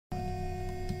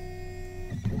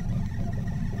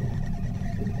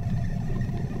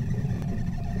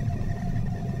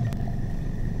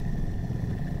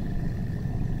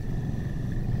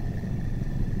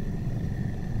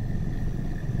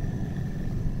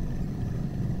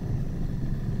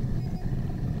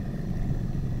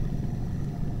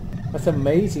That's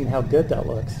amazing how good that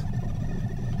looks.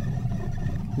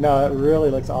 No, it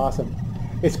really looks awesome.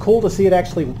 It's cool to see it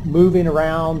actually moving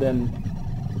around and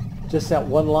just that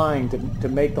one line to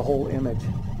make the whole image.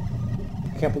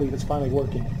 I can't believe it's finally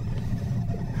working.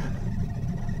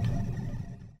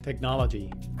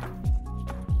 Technology,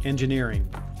 engineering,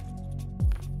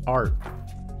 art,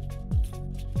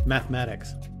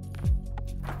 mathematics,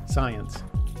 science.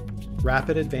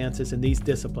 Rapid advances in these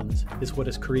disciplines is what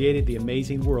has created the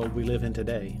amazing world we live in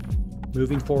today.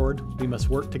 Moving forward, we must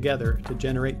work together to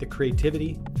generate the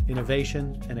creativity,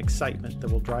 innovation, and excitement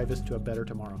that will drive us to a better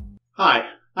tomorrow. Hi,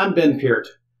 I'm Ben Peart.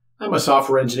 I'm a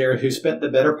software engineer who spent the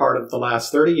better part of the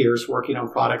last 30 years working on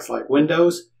products like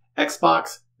Windows,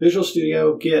 Xbox, Visual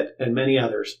Studio, Git, and many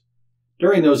others.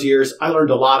 During those years, I learned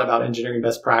a lot about engineering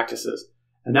best practices,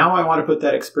 and now I want to put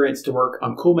that experience to work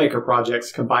on cool maker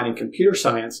projects combining computer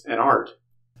science and art.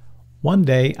 One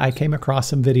day, I came across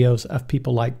some videos of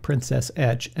people like Princess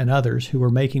Etch and others who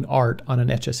were making art on an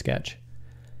Etch-a-Sketch.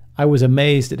 I was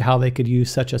amazed at how they could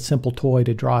use such a simple toy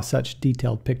to draw such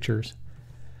detailed pictures.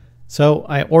 So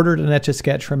I ordered an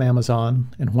Etch-a-Sketch from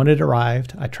Amazon, and when it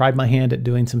arrived, I tried my hand at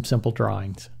doing some simple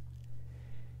drawings.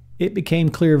 It became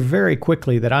clear very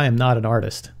quickly that I am not an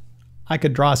artist. I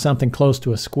could draw something close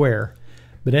to a square,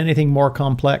 but anything more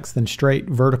complex than straight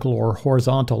vertical or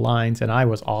horizontal lines, and I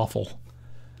was awful.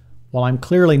 While I'm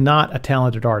clearly not a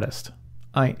talented artist,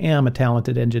 I am a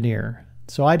talented engineer.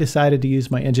 So I decided to use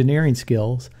my engineering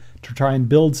skills to try and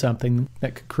build something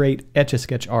that could create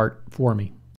Etch-a-Sketch art for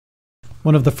me.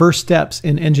 One of the first steps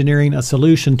in engineering a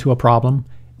solution to a problem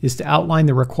is to outline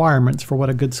the requirements for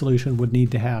what a good solution would need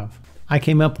to have. I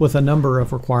came up with a number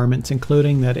of requirements,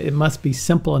 including that it must be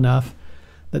simple enough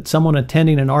that someone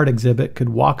attending an art exhibit could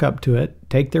walk up to it,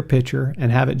 take their picture,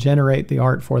 and have it generate the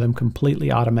art for them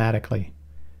completely automatically.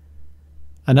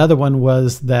 Another one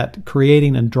was that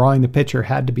creating and drawing the picture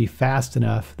had to be fast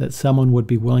enough that someone would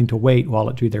be willing to wait while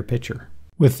it drew their picture.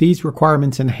 With these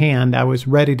requirements in hand, I was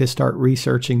ready to start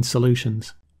researching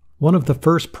solutions. One of the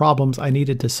first problems I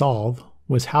needed to solve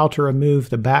was how to remove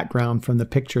the background from the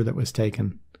picture that was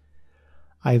taken.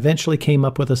 I eventually came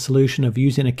up with a solution of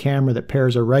using a camera that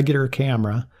pairs a regular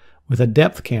camera with a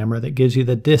depth camera that gives you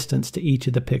the distance to each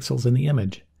of the pixels in the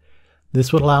image.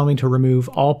 This would allow me to remove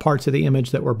all parts of the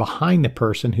image that were behind the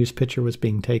person whose picture was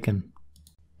being taken.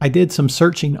 I did some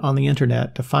searching on the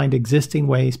internet to find existing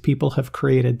ways people have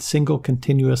created single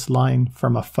continuous line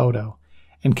from a photo,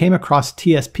 and came across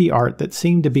TSP art that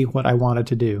seemed to be what I wanted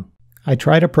to do. I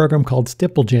tried a program called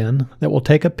StippleGen that will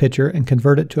take a picture and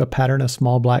convert it to a pattern of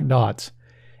small black dots.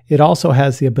 It also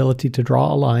has the ability to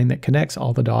draw a line that connects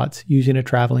all the dots using a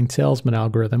traveling salesman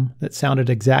algorithm that sounded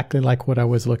exactly like what I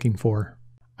was looking for.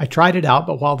 I tried it out,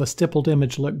 but while the stippled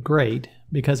image looked great,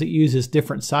 because it uses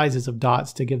different sizes of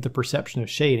dots to give the perception of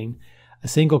shading, a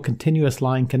single continuous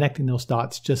line connecting those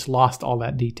dots just lost all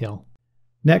that detail.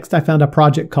 Next, I found a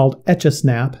project called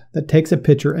Etch-a-Snap that takes a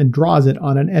picture and draws it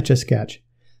on an Etch-a-Sketch.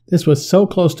 This was so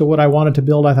close to what I wanted to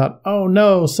build, I thought, oh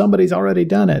no, somebody's already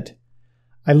done it.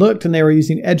 I looked and they were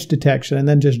using edge detection and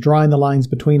then just drawing the lines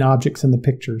between objects in the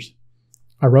pictures.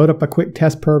 I wrote up a quick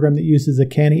test program that uses a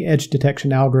canny edge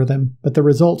detection algorithm, but the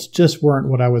results just weren't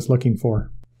what I was looking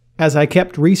for. As I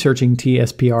kept researching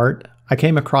TSP art, I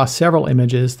came across several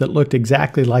images that looked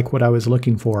exactly like what I was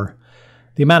looking for.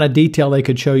 The amount of detail they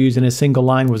could show using a single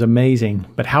line was amazing,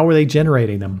 but how were they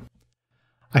generating them?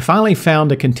 I finally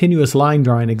found a continuous line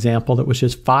drawing example that was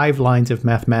just 5 lines of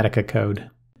Mathematica code.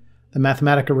 The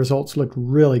Mathematica results looked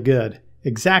really good,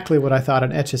 exactly what I thought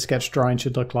an Etch-a-Sketch drawing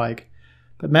should look like.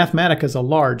 But Mathematica is a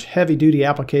large, heavy-duty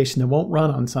application that won't run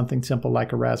on something simple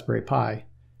like a Raspberry Pi.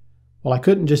 While I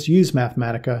couldn't just use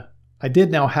Mathematica, I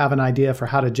did now have an idea for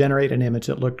how to generate an image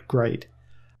that looked great.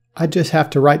 I'd just have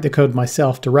to write the code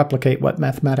myself to replicate what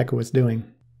Mathematica was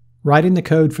doing. Writing the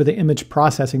code for the image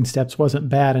processing steps wasn't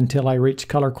bad until I reached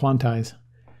color quantize.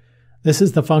 This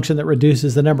is the function that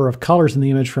reduces the number of colors in the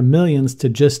image from millions to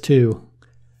just 2.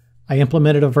 I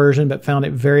implemented a version but found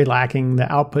it very lacking.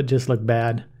 The output just looked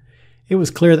bad. It was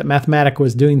clear that Mathematica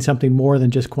was doing something more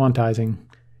than just quantizing.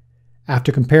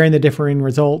 After comparing the differing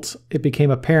results, it became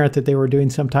apparent that they were doing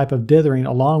some type of dithering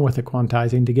along with the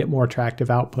quantizing to get more attractive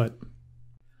output.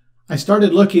 I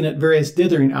started looking at various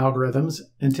dithering algorithms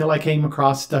until I came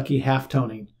across Stucky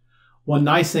halftoning. One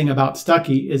nice thing about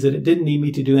Stucky is that it didn't need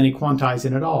me to do any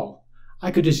quantizing at all.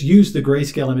 I could just use the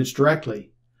grayscale image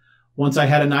directly. Once I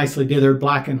had a nicely dithered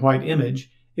black and white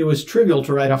image, it was trivial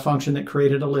to write a function that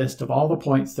created a list of all the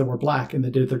points that were black in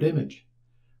the dithered image.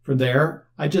 From there,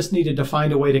 I just needed to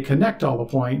find a way to connect all the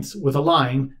points with a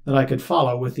line that I could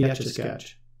follow with the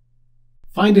Etch-a-Sketch.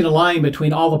 Finding a line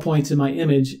between all the points in my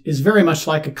image is very much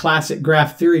like a classic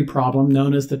graph theory problem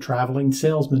known as the traveling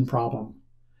salesman problem.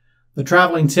 The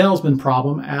traveling salesman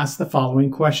problem asks the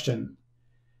following question.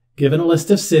 Given a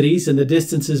list of cities and the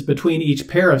distances between each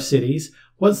pair of cities,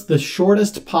 what's the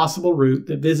shortest possible route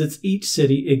that visits each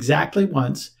city exactly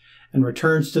once and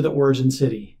returns to the origin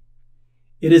city?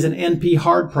 It is an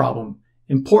NP-hard problem,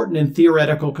 important in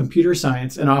theoretical computer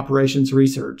science and operations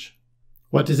research.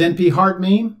 What does NP-hard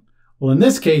mean? Well, in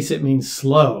this case, it means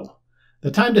slow.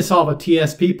 The time to solve a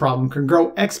TSP problem can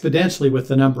grow exponentially with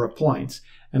the number of points,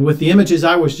 and with the images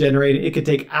I was generating, it could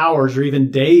take hours or even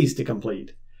days to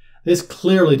complete. This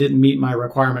clearly didn't meet my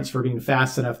requirements for being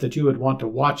fast enough that you would want to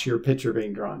watch your picture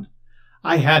being drawn.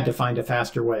 I had to find a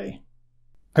faster way.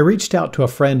 I reached out to a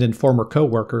friend and former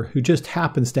coworker who just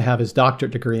happens to have his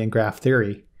doctorate degree in graph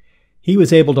theory. He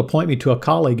was able to point me to a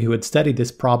colleague who had studied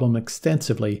this problem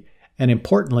extensively and,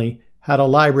 importantly, had a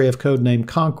library of code named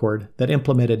Concord that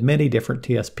implemented many different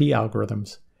TSP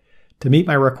algorithms. To meet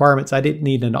my requirements, I didn't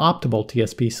need an optimal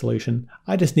TSP solution,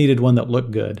 I just needed one that looked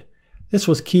good. This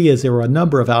was key as there were a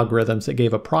number of algorithms that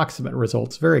gave approximate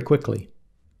results very quickly.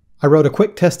 I wrote a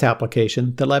quick test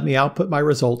application that let me output my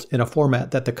results in a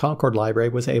format that the Concord library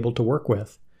was able to work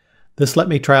with. This let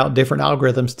me try out different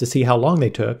algorithms to see how long they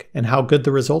took and how good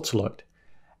the results looked.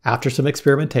 After some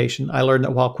experimentation, I learned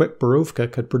that while Quick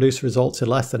Boruvka could produce results in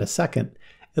less than a second,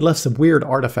 it left some weird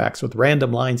artifacts with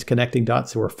random lines connecting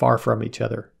dots that were far from each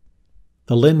other.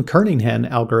 The Lynn-Kernighan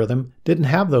algorithm didn't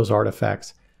have those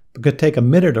artifacts, but could take a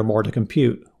minute or more to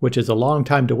compute, which is a long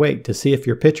time to wait to see if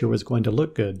your picture was going to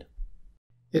look good.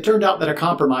 It turned out that a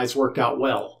compromise worked out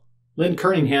well.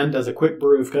 Lynn-Kernighan does a Quick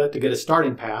Boruvka to get a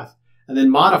starting path, and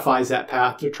then modifies that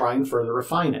path to try and further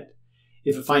refine it.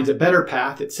 If it finds a better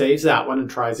path, it saves that one and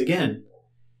tries again.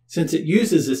 Since it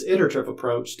uses this iterative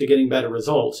approach to getting better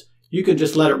results, you can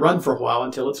just let it run for a while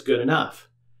until it's good enough.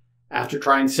 After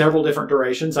trying several different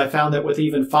durations, I found that with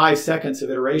even 5 seconds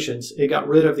of iterations, it got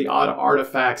rid of the odd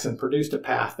artifacts and produced a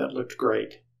path that looked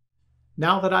great.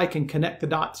 Now that I can connect the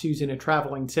dots using a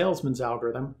traveling salesman's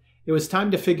algorithm, it was time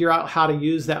to figure out how to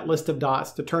use that list of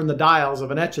dots to turn the dials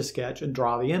of an Etch-a-Sketch and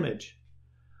draw the image.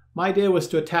 My idea was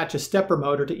to attach a stepper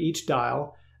motor to each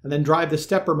dial and then drive the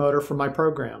stepper motor from my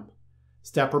program.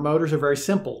 Stepper motors are very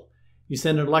simple. You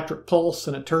send an electric pulse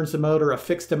and it turns the motor a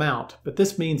fixed amount, but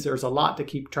this means there's a lot to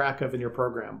keep track of in your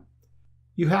program.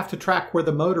 You have to track where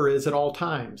the motor is at all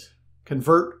times,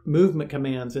 convert movement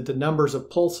commands into numbers of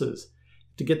pulses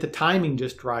to get the timing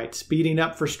just right, speeding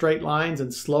up for straight lines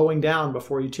and slowing down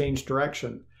before you change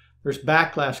direction. There's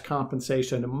backlash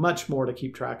compensation and much more to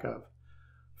keep track of.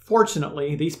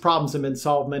 Fortunately, these problems have been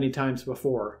solved many times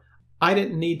before. I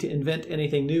didn't need to invent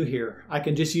anything new here. I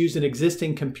can just use an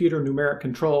existing computer numeric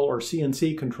control or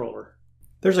CNC controller.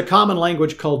 There's a common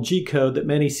language called gcode that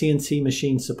many CNC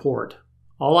machines support.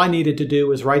 All I needed to do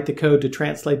was write the code to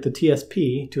translate the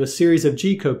TSP to a series of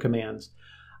gcode commands.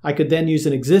 I could then use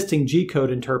an existing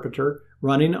gcode interpreter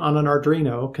running on an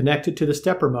Arduino connected to the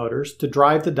stepper motors to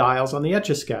drive the dials on the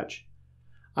Etch-a-Sketch.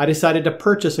 I decided to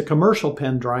purchase a commercial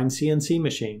pen drawing CNC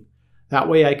machine. That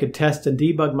way I could test and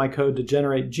debug my code to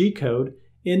generate G-code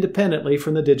independently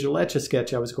from the digital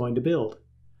Etch-a-Sketch I was going to build.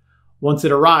 Once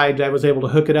it arrived, I was able to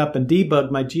hook it up and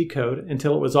debug my G-code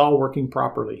until it was all working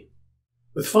properly.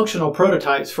 With functional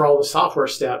prototypes for all the software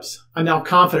steps, I'm now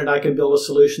confident I can build a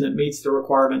solution that meets the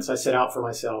requirements I set out for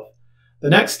myself. The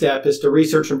next step is to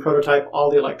research and prototype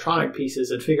all the electronic pieces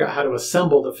and figure out how to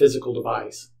assemble the physical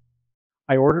device.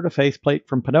 I ordered a faceplate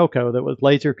from Pinocchio that was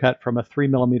laser cut from a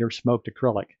 3mm smoked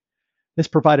acrylic. This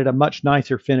provided a much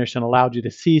nicer finish and allowed you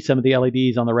to see some of the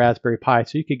LEDs on the Raspberry Pi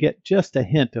so you could get just a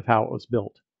hint of how it was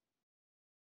built.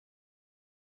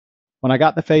 When I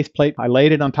got the faceplate, I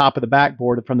laid it on top of the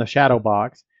backboard from the shadow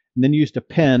box and then used a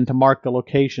pen to mark the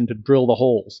location to drill the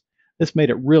holes. This made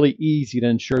it really easy to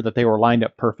ensure that they were lined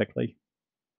up perfectly.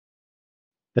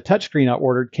 The touchscreen I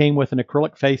ordered came with an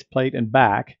acrylic faceplate and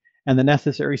back, and the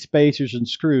necessary spacers and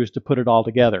screws to put it all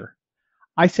together.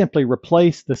 I simply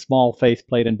replaced the small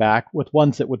faceplate and back with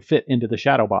ones that would fit into the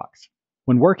shadow box.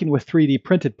 When working with 3D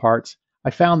printed parts, I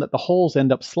found that the holes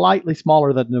end up slightly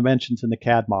smaller than the dimensions in the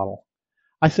CAD model.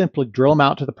 I simply drill them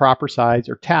out to the proper size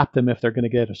or tap them if they're going to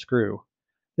get a screw.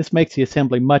 This makes the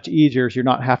assembly much easier as you're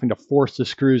not having to force the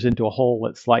screws into a hole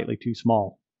that's slightly too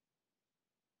small.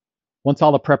 Once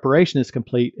all the preparation is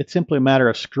complete, it's simply a matter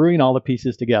of screwing all the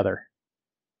pieces together.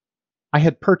 I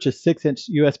had purchased 6-inch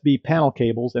USB panel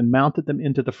cables and mounted them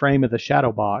into the frame of the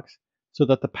shadow box so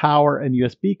that the power and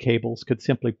USB cables could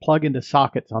simply plug into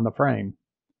sockets on the frame.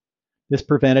 This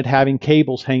prevented having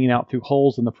cables hanging out through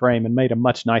holes in the frame and made a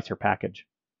much nicer package.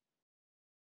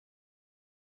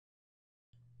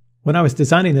 When I was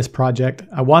designing this project,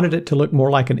 I wanted it to look more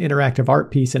like an interactive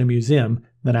art piece in a museum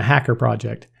than a hacker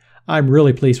project. I'm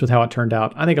really pleased with how it turned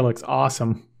out. I think it looks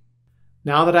awesome.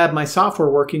 Now that I have my software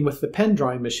working with the pen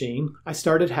drawing machine, I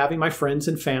started having my friends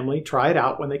and family try it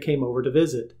out when they came over to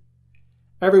visit.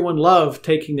 Everyone loved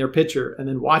taking their picture and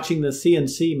then watching the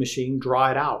CNC machine draw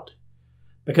it out.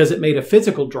 Because it made a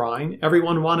physical drawing,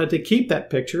 everyone wanted to keep that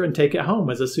picture and take it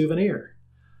home as a souvenir.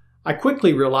 I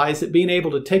quickly realized that being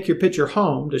able to take your picture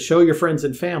home to show your friends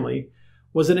and family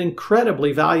was an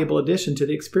incredibly valuable addition to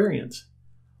the experience.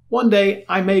 One day,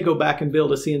 I may go back and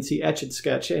build a CNC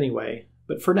Etch-a-Sketch anyway,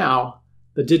 but for now,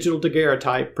 the digital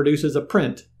Daguerreotype produces a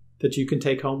print that you can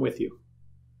take home with you.